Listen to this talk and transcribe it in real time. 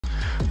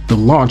the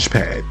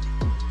Launchpad.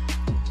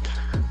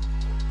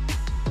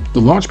 The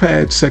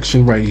Launchpad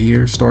section right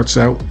here starts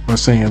out by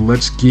saying,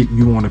 let's get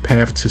you on a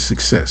path to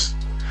success.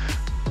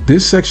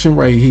 This section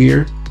right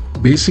here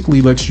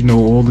basically lets you know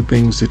all the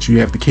things that you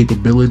have the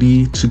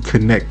capability to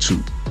connect to.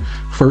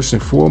 First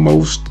and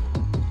foremost,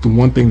 the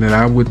one thing that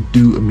I would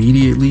do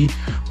immediately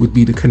would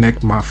be to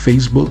connect my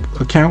Facebook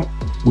account,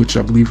 which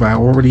I believe I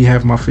already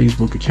have my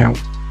Facebook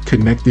account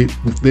connected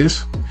with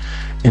this.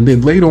 And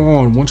then later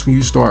on, once when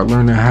you start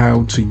learning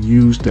how to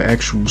use the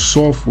actual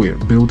software,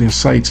 building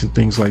sites and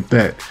things like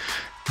that,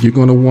 you're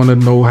going to want to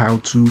know how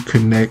to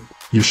connect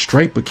your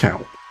Stripe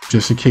account.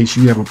 Just in case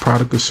you have a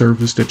product or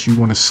service that you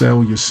want to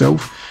sell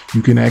yourself,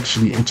 you can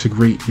actually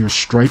integrate your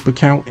Stripe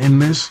account in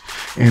this.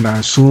 And I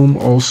assume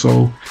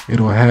also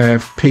it'll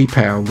have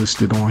PayPal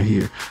listed on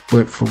here.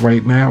 But for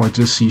right now, I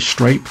just see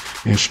Stripe,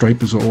 and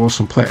Stripe is an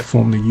awesome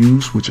platform to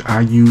use, which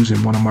I use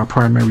in one of my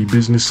primary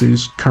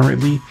businesses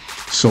currently.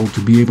 So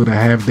to be able to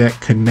have that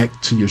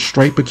connect to your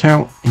Stripe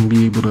account and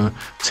be able to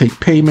take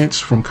payments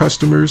from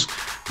customers,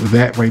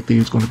 that right there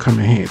is going to come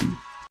in handy.